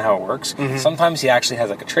nebulous in how it works. Sometimes he actually has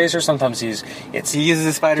a tracer, sometimes he uses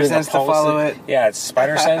his spider sense to follow it. Yeah, it's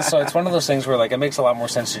spider sense, so it's one of those things where it makes a lot more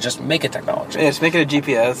sense to just make it technology. Yeah, just make it a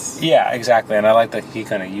GPS. Yeah, exactly, and I like that he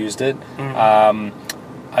kind of used it.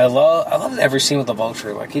 I loved every scene with the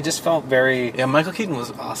Vulture. He just felt very... Yeah, Michael Keaton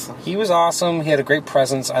was awesome. He was awesome. He had a great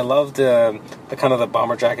presence. I loved the kind of the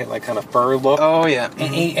bomber jacket, kind of fur look. Oh, yeah.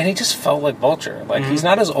 And he just felt like Vulture. He's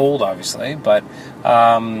not as old, obviously, but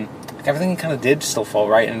everything he kind of did still felt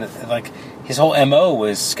right. And his whole MO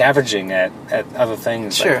was scavenging at other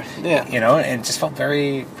things. Sure, yeah. And it just felt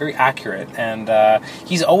very, very accurate. And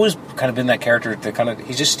he's always kind of been that character that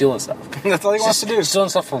he's just stealing stuff. That's all he wants to do. Stealing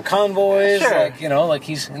stuff from convoys. Sure.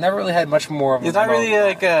 He's never really had much more of He's not really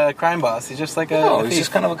like a crime boss. He's just like a No, thief. he's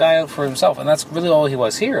just kind of a guy out for himself. And that's really all he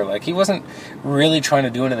was here. He wasn't really trying to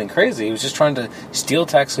do anything crazy. He was just trying to steal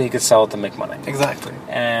tech so he could sell it to make money. Exactly.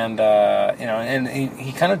 And, and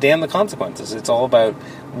he kind of damned the consequences. It's all about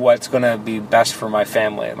what's going to be best for my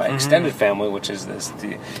family, my extended family, which is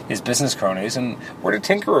his business cronies. And where did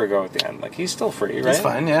Tinkerer go at the end? He's still free, right? He's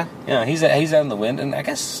fine, yeah. Yeah, he's out in the wind, and I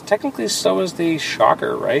guess technically so is the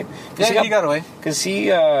Shocker, right? Yeah, he got away. Because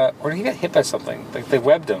or did he get hit by something? They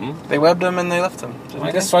webbed him. They webbed him and they left him.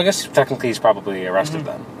 I guess technically he's probably arrested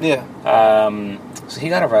then. Yeah. So he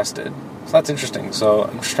got arrested. So that's interesting. So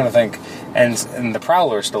I'm just trying to think. And the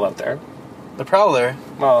Prowler is still out there. The Prowler?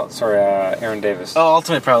 Well, sorry, Aaron Davis. Oh,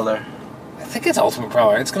 Ultimate Prowler. I think it's Ultimate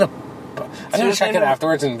Prowler. I'm going to check it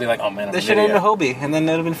afterwards and be like, oh man, they should name him Hobie, and then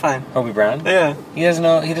it would have been fine. Hobie Brown? Yeah. He doesn't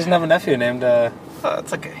have a nephew named... Oh,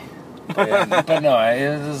 it's okay. but no,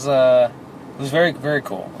 it was... It was very, very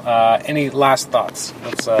cool. Any last thoughts?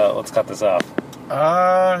 Let's cut this off.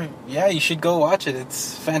 Yeah, you should go watch it.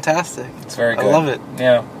 It's fantastic. It's very good. I love it.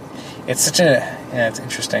 Yeah. It's such it's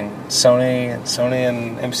interesting. Sony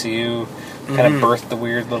and MCU kind of birthed the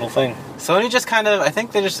weird little thing. Sony just kind of, I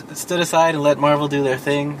think they just stood aside and let Marvel do their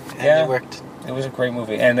thing, and it worked. It was a great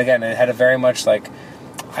movie. And again, it had a very much like,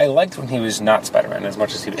 I liked when he was not Spider-Man as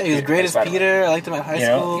much as he was. Yeah, he was great as Peter. I liked him at high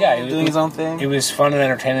school. Yeah, he was doing his own thing. It was fun and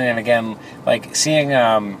entertaining. And again, like seeing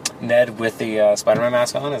Ned with the Spider-Man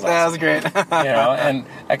mask on is awesome. That was great.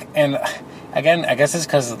 And again, I guess it's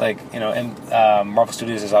because Marvel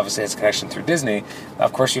Studios is obviously has a connection through Disney.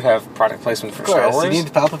 Of course, you have product placement for Star Wars. You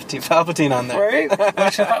need Palpatine on there, right?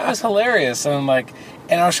 Which I thought was hilarious.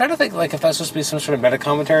 And I was trying to think like if that's supposed to be some sort of meta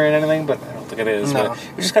commentary and anything, but I don't think it is. No. But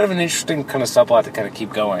it was just kind of an interesting kind of subplot to kind of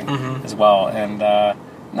keep going as well. And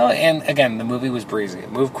and again, the movie was breezy.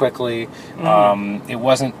 It moved quickly. It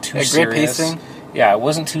wasn't too serious. Great pacing. Yeah, it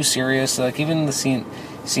wasn't too serious. Like even the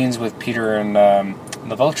scenes with Peter and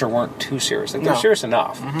the Vulture weren't too serious. Like, they're serious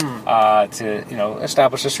enough to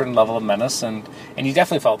establish a certain level of menace, and you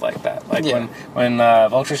definitely felt like that. Like when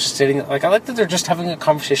Vulture's just sitting, like I like that they're just having a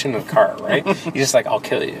conversation in the car, right? He's just like, "I'll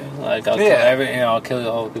kill you," like I'll kill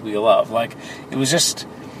all the people you love. Like it was just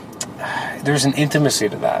there's an intimacy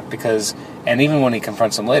to that and even when he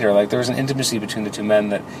confronts him later, like there was an intimacy between the two men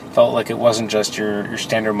that felt like it wasn't just your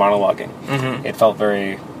standard monologuing. It felt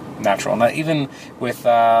very natural. And even with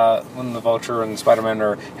when the Vulture and Spider-Man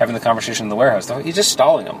are having the conversation in the warehouse, he's just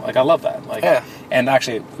stalling them. Like I love that. And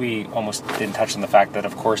actually, we almost didn't touch on the fact that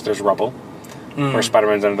of course there's rubble, where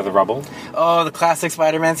Spider-Man's under the rubble. Oh, the classic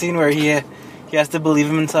Spider-Man scene where he has to believe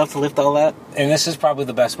in himself to lift all that. And this is probably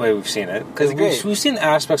the best way we've seen it because we've seen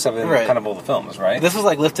aspects of it in kind of all the films, right? This was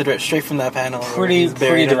like lifted straight from that panel. Pretty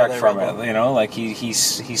direct from it, like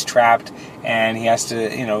he's trapped and he has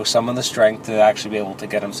to summon the strength to actually be able to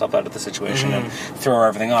get himself out of the situation and throw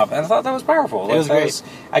everything off. And I thought that was powerful. It was great.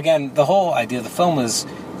 Again, the whole idea of the film is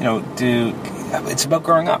it's about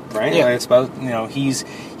growing up, right? Yeah. It's about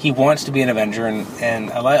he wants to be an Avenger, and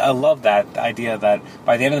I love that idea that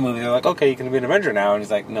by the end of the movie they're like, okay, you can be an Avenger now, and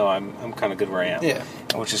he's like, no, I'm kind of good where I am,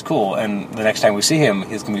 which is cool. And the next time we see him,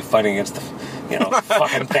 he's gonna be fighting against the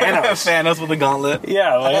fucking Thanos. Thanos with a gauntlet.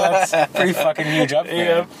 Yeah, like that's pretty fucking huge up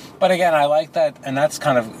there. Yeah. But again, I like that, and that's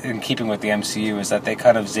kind of in keeping with the MCU is that they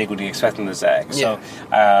kind of zig what you expect them to zag. Yeah.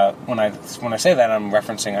 So when I say that, I'm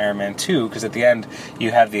referencing Iron Man 2 because at the end you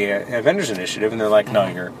have the Avengers Initiative, and they're like, no,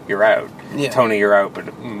 you're out. Yeah. Tony, you're out,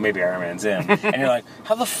 but maybe Iron Man's in. And you're like,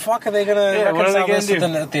 how the fuck are they going to reconcile this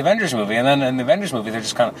with the Avengers movie? And then in the Avengers movie, they're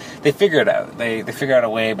just kind of, they figure it out. They figure out a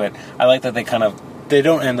way, but I like that they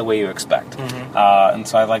don't end the way you expect. And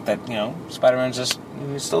so I like that, Spider-Man's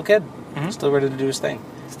he's still a kid. Still ready to do his thing.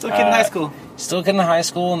 Still a kid in high school. Still a kid in high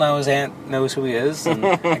school, and now his aunt knows who he is. And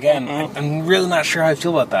again, I'm really not sure how I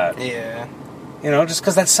feel about that. Yeah. Just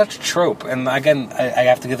because that's such a trope. And again, I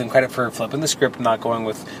have to give them credit for flipping the script, not going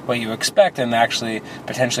with what you expect, and actually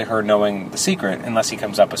potentially her knowing the secret, unless he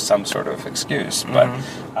comes up with some sort of excuse. But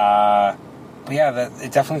yeah,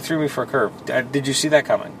 it definitely threw me for a curve. Did you see that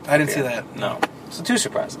coming? I didn't see that. No. So 2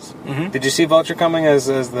 surprises. Did you see Vulture coming as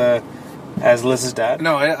Liz's dad?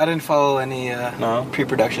 No, I didn't follow any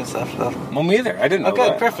pre-production stuff. So. Well, me either. I didn't know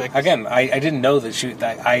that. Perfect. Again, I didn't know that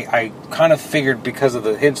I kind of figured because of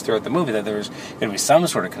the hints throughout the movie that there was going to be some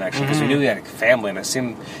sort of connection because we knew he had a family and it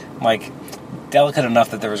seemed like delicate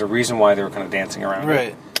enough that there was a reason why they were kind of dancing around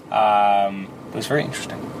it. It was very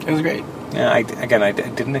interesting. It was great. Yeah, I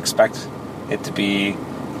didn't expect it to be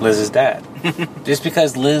Liz's dad. Just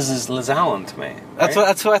because Liz is Liz Allen to me. Right?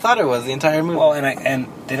 That's who I thought it was the entire movie. Well, and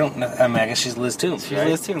they don't. I mean, I guess she's Liz Toombs. She's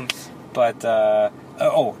Liz Toombs. But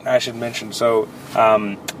I should mention. So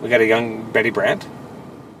we got a young Betty Brant.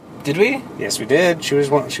 Did we? Yes, we did. She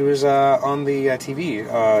was on the TV.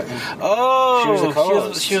 She was a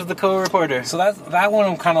co-host. She was the co-reporter. So that one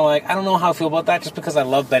I'm kind of like, I don't know how I feel about that, just because I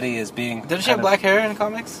love Betty as being. Didn't she have black hair in the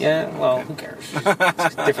comics? Yeah. Well, who cares? It's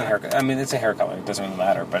a different haircut. I mean, it's a hair color. It doesn't really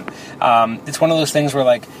matter. But it's one of those things where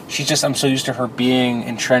like I'm so used to her being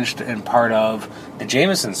entrenched in part of the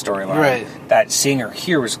Jameson storyline, right, that seeing her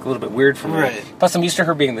here was a little bit weird for me. Right. Plus, I'm used to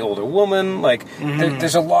her being the older woman. Like,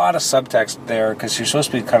 there's a lot of subtext there because she's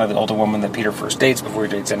supposed to be kind of the older woman that Peter first dates before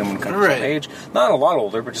he dates anyone kind of same age. Not a lot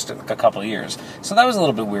older, but just a couple of years. So that was a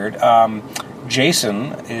little bit weird.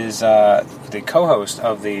 Jason is the co-host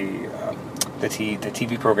of the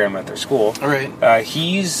TV program at their school. Right.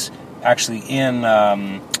 He's actually in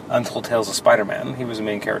Untold Tales of Spider-Man. He was the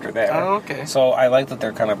main character there. Oh, okay. So I like that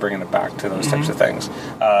they're kind of bringing it back to those types of things.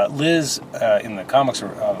 Liz, in the comics,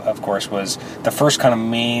 of course, was the first kind of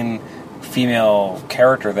main female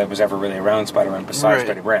character that was ever really around Spider-Man besides Right.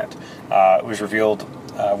 Betty Brant. It was revealed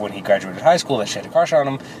when he graduated high school that she had a crush on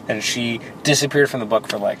him, and she disappeared from the book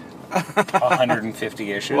for like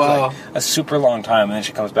 150 issues, Wow. like a super long time, and then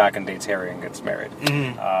she comes back and dates Harry and gets married.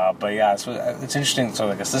 Mm-hmm. But yeah, it's interesting. So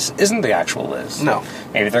I guess this isn't the actual Liz. No.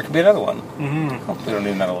 Maybe there could be another one. Mm-hmm. We don't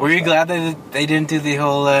need another one. Were you glad that they didn't do the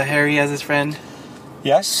whole Harry as his friend?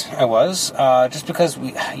 Yes, I was. Just because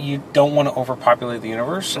you don't want to overpopulate the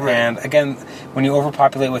universe. Right. And again, when you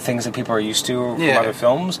overpopulate with things that people are used to from other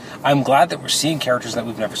films, I'm glad that we're seeing characters that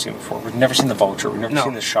we've never seen before. We've never seen the Vulture. We've never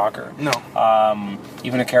seen the Shocker. No.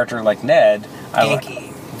 Even a character like Ned.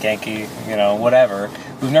 Genki. Whatever.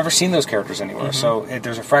 We've never seen those characters anywhere. So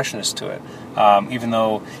there's a freshness to it. Even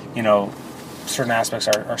though, certain aspects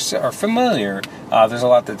are familiar, there's a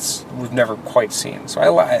lot that's we've never quite seen. So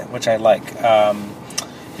which I like.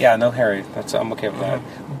 No Harry. I'm okay with that.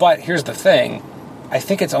 But here's the thing: I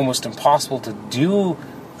think it's almost impossible to do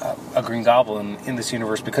a Green Goblin in this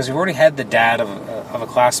universe because we've already had the dad of a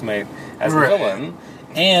classmate as the villain,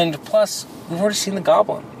 and plus we've already seen the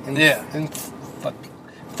Goblin. In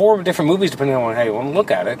 4 different movies, depending on how you want to look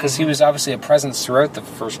at it, because he was obviously a presence throughout the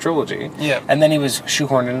first trilogy, and then he was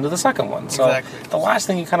shoehorned into the second one. So the last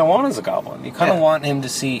thing you kind of want is a Goblin. You kind of want him to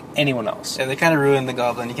see anyone else. Yeah, they kind of ruined the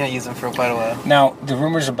Goblin. You can't use him for quite a while. Now, the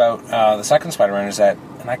rumors about the second Spider-Man is that,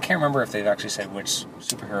 and I can't remember if they've actually said which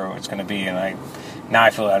superhero it's going to be, and I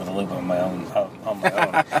feel out of the loop on my own,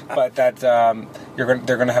 but that they're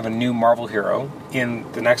going to have a new Marvel hero in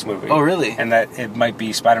the next movie. Oh, really? And that it might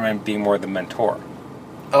be Spider-Man being more the mentor.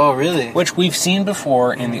 Oh, really? Which we've seen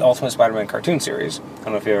before in the Ultimate Spider-Man cartoon series. I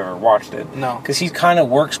don't know if you've ever watched it. No. Because he kind of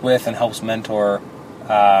works with and helps mentor.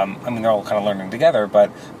 They're all kind of learning together, but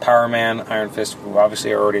Power Man, Iron Fist, who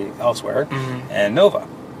obviously are already elsewhere, and Nova,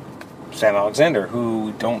 Sam Alexander, who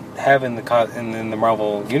we don't have in the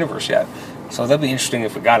Marvel universe yet. So that'd be interesting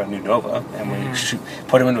if we got a new Nova and we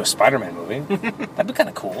put him into a Spider-Man movie. That'd be kind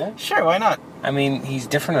of cool. Sure, why not? I mean, he's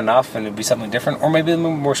different enough, and it'd be something different, or maybe a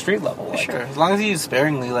little more street level. Sure, as long as you use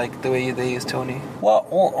sparingly, like the way they use Tony. Well,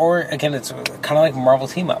 or again, it's kind of like Marvel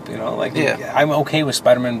team up, I'm okay with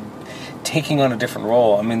Spider-Man taking on a different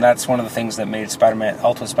role. I mean, that's one of the things that made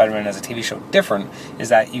Ultimate Spider-Man as a TV show different, is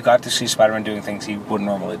that you got to see Spider-Man doing things he wouldn't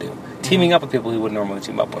normally do. Teaming up with people he wouldn't normally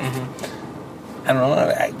team up with. I don't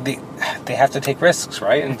know. They have to take risks,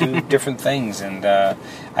 right, and do different things. And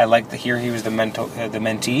I like to hear he was the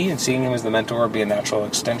mentee, and seeing him as the mentor would be a natural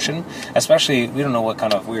extension. Especially, we don't know what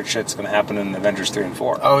kind of weird shit's going to happen in Avengers 3 and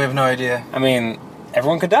 4. Oh, we have no idea. I mean,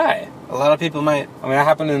 everyone could die. A lot of people might. I mean, that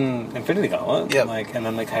happened in Infinity Gauntlet. Yep. And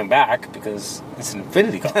then they came back because it's an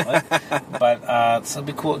Infinity Gauntlet. But so it'd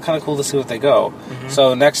be kind of cool to see what they go.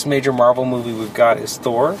 So next major Marvel movie we've got is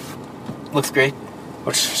Thor. Looks great.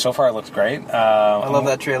 Which so far looks great. I love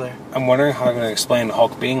that trailer. I'm wondering how I'm going to explain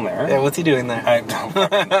Hulk being there. Yeah, what's he doing there? I don't know.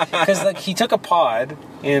 Because he took a pod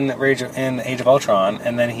in Age of Ultron,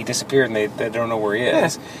 and then he disappeared, and they don't know where he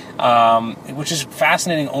is. Which is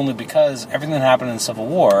fascinating only because everything that happened in Civil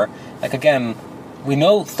War, again, we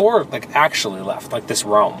know Thor actually left this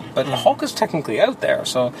realm, but Hulk is technically out there.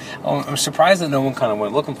 So I'm surprised that no one kind of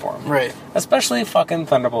went looking for him. Right. Especially fucking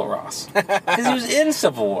Thunderbolt Ross, because he was in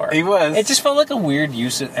Civil War. He was. It just felt like a weird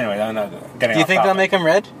use of. Anyway, I'm not getting. Do you think they'll make him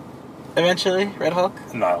red eventually? Red Hulk?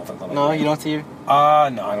 No, I don't think they'll. No, you don't see. No,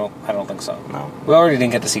 I don't think so. No. We already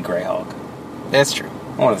didn't get to see Grey Hulk. That's true.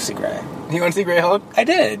 I wanted to see Grey. You want to see Grey Hulk? I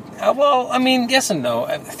did. Yes and no.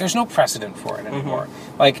 There's no precedent for it anymore.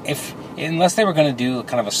 Unless they were going to do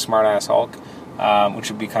kind of a smart-ass Hulk, which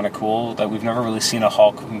would be kind of cool, that we've never really seen a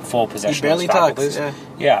Hulk in full possession of his faculties. He barely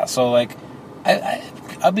talks, yeah. So,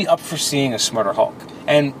 I'd be up for seeing a smarter Hulk.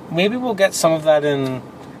 And maybe we'll get some of that in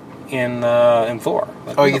Thor.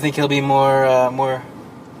 You think he'll be more...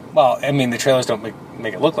 Well, I mean, the trailers don't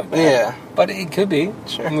make it look like that. Yeah. But it could be.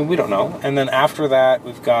 Sure. I mean, we don't know. And then after that,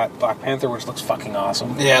 we've got Black Panther, which looks fucking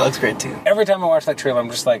awesome. Yeah, it looks great, too. Every time I watch that trailer, I'm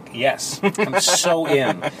just like, yes. I'm so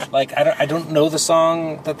in. I don't know the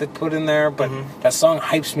song that they put in there, but that song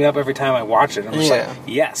hypes me up every time I watch it. I'm just like,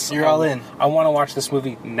 yes. You're all in. I want to watch this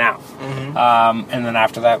movie now. And then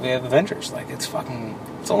after that, we have Avengers. It's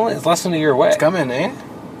less than a year away. It's coming, eh?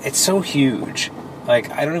 It's so huge. I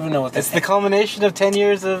don't even know what this... It's the culmination of 10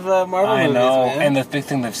 years of Marvel movies, know, man. And the big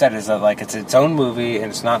thing they've said is that, it's its own movie, and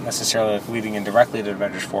it's not necessarily leading in directly to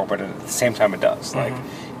Avengers 4, but at the same time it does.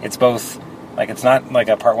 It's both... it's not like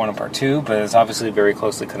a part 1 and part 2, but it's obviously very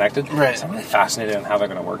closely connected. Right. So I'm really fascinated on how they're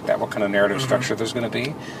going to work that, what kind of narrative structure there's going to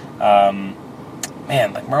be.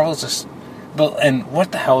 Marvel's just... And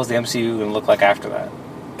what the hell is the MCU going to look like after that?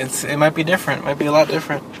 It might be different. It might be a lot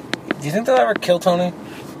different. Do you think they'll ever kill Tony?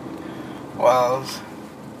 Well,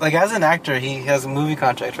 Like, as an actor, he has a movie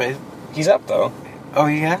contract, right? He's up, though. Oh,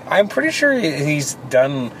 yeah? I'm pretty sure he's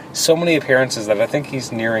done so many appearances that I think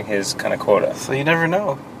he's nearing his kind of quota. So you never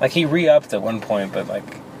know. Like, he re-upped at one point, but,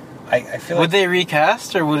 like, I feel like... Would they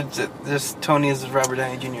recast, or would it just Tony as Robert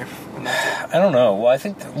Downey Jr.? And that's it? I don't know. Well, I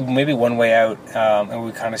think maybe One Way Out, and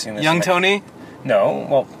we've kind of seen this... Young Tony? No.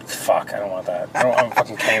 Well, fuck, I don't want that. I'm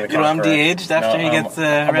fucking Kang the Conqueror. You want him de-aged after he gets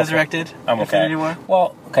I'm resurrected? Okay. I'm okay. Infinity War?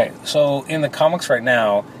 Well, okay, so in the comics right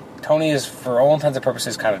now, Tony is, for all intents and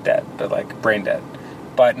purposes, kind of dead, but, like, brain dead.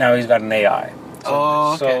 But now he's got an AI.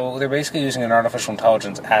 So they're basically using an artificial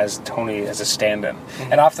intelligence as Tony as a stand-in,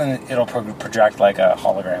 and often it'll project like a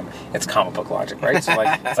hologram. It's comic book logic, right? So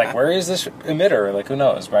like it's like, where is this emitter? Like, who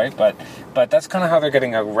knows, right? But that's kind of how they're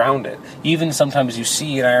getting around it. Even sometimes you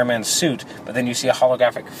see an Iron Man suit, but then you see a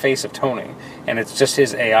holographic face of Tony, and it's just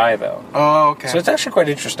his AI though. Oh, okay. So it's actually quite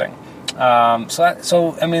interesting.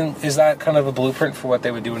 So I mean, is that kind of a blueprint for what they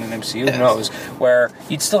would do in an MCU? Yes. Who knows? Where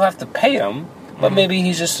you'd still have to pay him. But maybe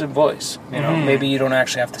he's just a voice, you know. Maybe you don't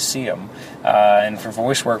actually have to see him, and for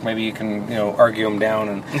voice work, maybe you can, you know, argue him down,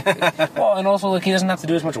 and and also like he doesn't have to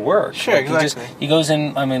do as much work. Sure, like, exactly. He goes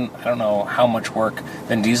in. I mean, I don't know how much work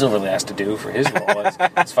Vin Diesel really has to do for his role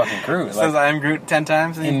as fucking Groot. Says I'm Groot 10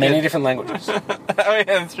 times in many different languages. Oh yeah,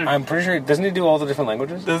 that's true. I'm pretty sure. Doesn't he do all the different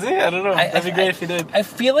languages? Does he? I don't know. That'd be great if he did. I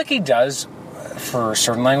feel like he does for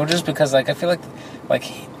certain languages because, like, I feel like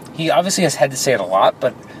he obviously has had to say it a lot,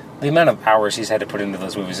 but the amount of hours he's had to put into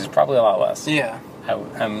those movies is probably a lot less. Yeah.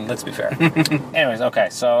 Let's be fair. Anyways, okay,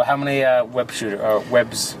 so how many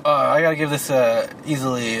webs? I gotta give this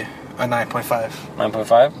easily a 9.5.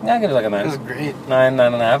 9.5? Yeah, I'll give it like a 9. It was great.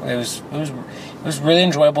 9.5. It was really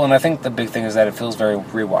enjoyable, and I think the big thing is that it feels very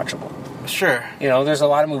rewatchable. Sure. You know, there's a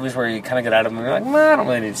lot of movies where you kind of get out of them and you're like, well, I don't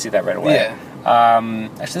really need to see that right away. Yeah.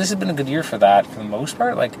 Actually, this has been a good year for that, for the most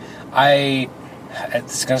part. Like,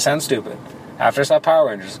 it's gonna sound stupid. After I saw Power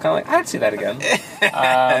Rangers, it's kind of like, I'd see that again.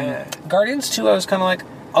 Guardians 2, I was kind of like,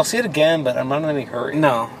 I'll see it again, but I'm not in any hurry.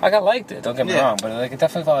 No. Like, I liked it, don't get me wrong, but like, it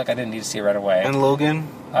definitely felt like I didn't need to see it right away. And Logan?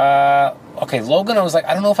 Okay, Logan, I was like,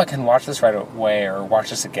 I don't know if I can watch this right away or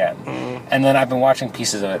watch this again. And then I've been watching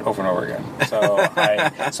pieces of it over and over again. So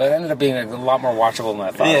it ended up being a lot more watchable than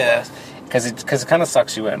I thought it was. Because it kind of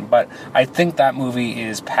sucks you in. But I think that movie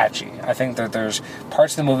is patchy. I think that there's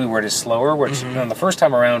parts of the movie where it is slower, which, you know, the first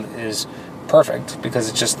time around is perfect because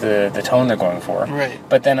it's just the tone they're going for. Right.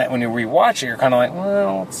 But then when you rewatch it, you're kind of like,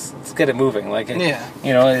 well, let's get it moving. Like, you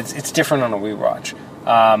know, it's different on a rewatch.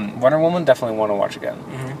 Wonder Woman, definitely want to watch again.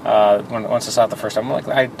 Once I saw it the first time, I'm like,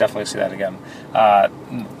 I definitely see that again.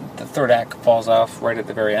 The third act falls off right at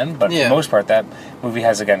the very end, but for the most part, that movie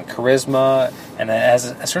has, again, charisma, and it has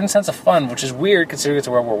a certain sense of fun, which is weird considering it's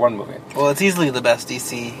a World War I movie. Well, it's easily the best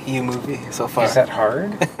DCU movie so far. Is that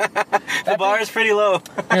hard? The bar is pretty low.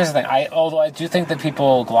 Here's the thing. Although I do think that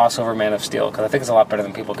people gloss over Man of Steel, because I think it's a lot better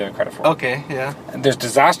than people give it credit for. Okay, yeah. And there's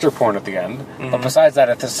disaster porn at the end, but besides that,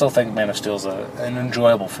 I still think Man of Steel is an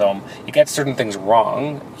enjoyable film. It gets certain things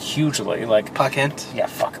wrong, hugely, like... Pa Kent? Yeah,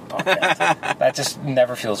 fucking Pa Kent. That just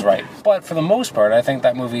never feels right. But for the most part, I think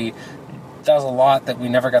that movie does a lot that we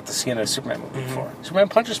never got to see in a Superman movie before. Superman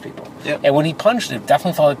punches people. Yep. And when he punched, it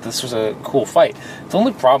definitely felt like this was a cool fight. The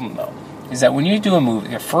only problem, though, is that when you do a movie,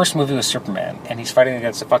 your first movie with Superman, and he's fighting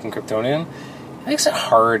against a fucking Kryptonian, it makes it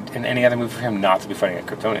hard in any other movie for him not to be fighting a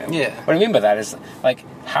Kryptonian. Yeah. What I mean by that is, like,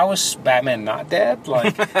 how is Batman not dead?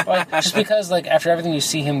 Like just because, like, after everything you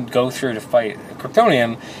see him go through to fight a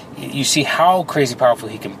Kryptonian, you see how crazy powerful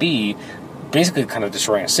he can be, basically kind of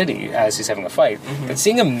destroying a city as he's having a fight. But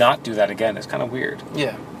seeing him not do that again is kind of weird.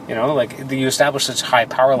 Yeah. You know, like, you establish such high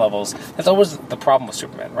power levels. That's always the problem with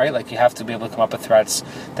Superman, right? Like, you have to be able to come up with threats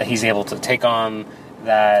that he's able to take on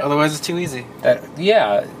that... Otherwise, it's too easy.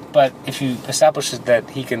 But if you establish that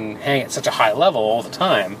he can hang at such a high level all the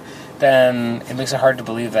time, then it makes it hard to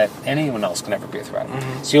believe that anyone else can ever be a threat.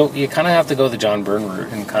 So you kind of have to go the John Byrne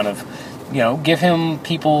route and kind of, you know, give him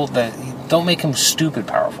people that... Don't make him stupid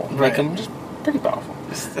powerful. Make him just pretty powerful.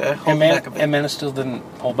 Just hold back a bit. And Man of Steel didn't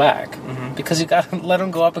hold back because you got to let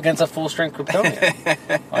him go up against a full-strength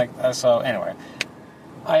Kryptonian. So anyway,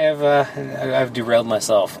 I've derailed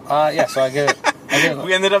myself. So I give it.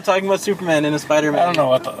 We ended up talking about Superman in a Spider-Man. I don't know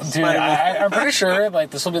what dude. I'm pretty sure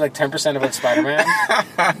like this will be like 10% about Spider-Man,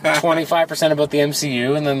 25% about the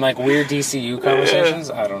MCU, and then like weird DCU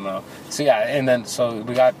conversations. I don't know. So yeah, and then so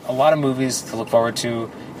we got a lot of movies to look forward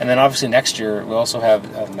to, and then obviously next year we also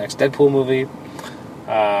have the next Deadpool movie.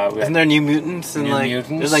 Isn't there New Mutants? And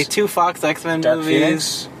there's like 2 Fox X-Men Dark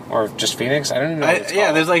movies. Phoenix? Or just Phoenix? I don't even know what it's called.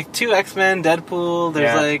 Yeah, there's like 2 X-Men, Deadpool,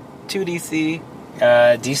 there's like 2 DC.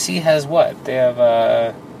 DC has what? They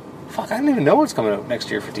have Fuck, I don't even know what's coming out next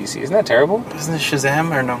year for DC. Isn't that terrible? Isn't it Shazam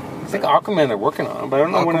or no? I think Aquaman they're working on, but I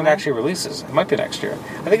don't know when it actually releases. It might be next year.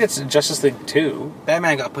 I think it's Justice League 2.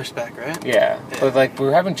 Batman got pushed back, right? Yeah. But like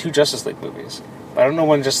we're having 2 Justice League movies. But I don't know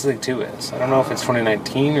when Justice League 2 is. I don't know if it's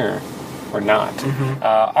 2019 or not.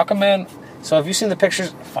 Aquaman. So have you seen the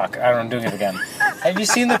pictures? Fuck, I don't know, I'm doing it again. Have you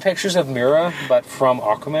seen the pictures of Mira, but from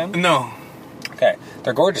Aquaman? No. Okay.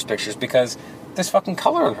 They're gorgeous pictures because there's fucking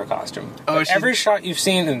color in her costume. Oh, every shot you've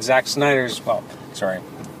seen in Zack Snyder's,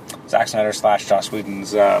 Zack Snyder / Joss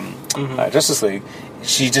Whedon's Justice League,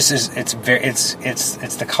 she just is.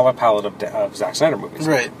 It's the color palette of Zack Snyder movies.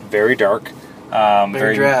 Right. Very dark.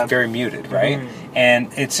 Very drab. Very muted, right?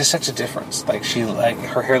 And it's just such a difference. Like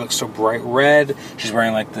her hair looks so bright red. She's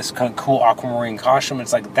wearing like this kind of cool aquamarine costume.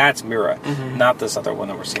 It's like that's Mira, not this other one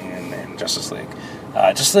that we're seeing in Justice League.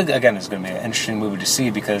 Justice League again is going to be an interesting movie to see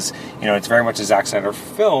because it's very much a Zack Snyder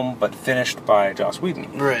film, but finished by Joss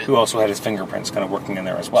Whedon, right? Who also had his fingerprints kind of working in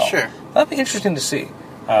there as well. Sure, that'd be interesting to see.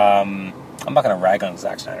 I'm not going to rag on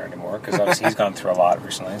Zack Snyder anymore because obviously he's gone through a lot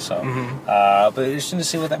recently. So, but it's interesting to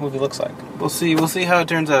see what that movie looks like. We'll see. We'll see how it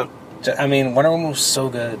turns out. I mean, Wonder Woman was so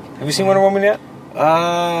good. Have you seen Wonder Woman yet?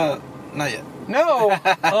 Not yet. No.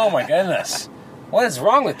 Oh my goodness. What is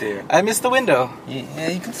wrong with you? I missed the window. Yeah,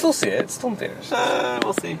 you can still see it. It's still in theaters.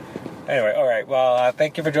 We'll see. Anyway, all right. Well,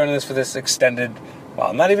 thank you for joining us for this extended,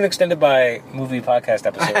 well, not even extended by movie podcast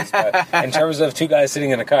episodes, but in terms of 2 guys sitting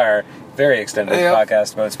in a car, very extended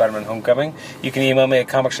podcast about Spider-Man Homecoming. You can email me at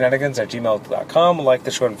comicshenanigans@gmail.com, like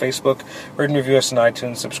the show on Facebook, rate and review us on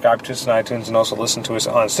iTunes, subscribe to us on iTunes, and also listen to us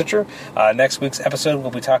on Stitcher. Next week's episode,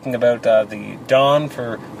 we'll be talking about the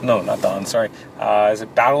is it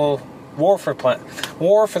War for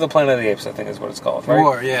the Planet of the Apes, I think is what it's called, right?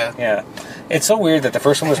 War, yeah. Yeah. It's so weird that the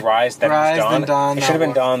first one was Rise, then Rise, Dawn. then Dawn. It should have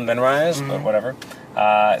been Dawn, then Rise, but whatever.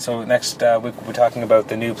 So next week we'll be talking about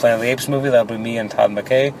the new Planet of the Apes movie. That'll be me and Todd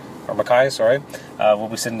McKay. We'll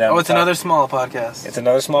be sitting down. Oh, it's another small podcast. It's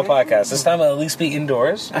another small podcast. This time it'll at least be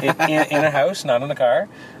indoors, in a house, not in a car.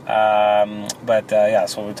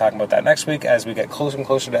 So we'll be talking about that next week as we get closer and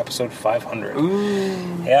closer to episode 500.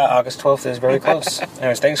 Ooh. Yeah, August 12th is very close.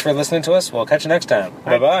 Anyways, thanks for listening to us. We'll catch you next time.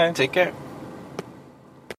 Bye-bye. Take care.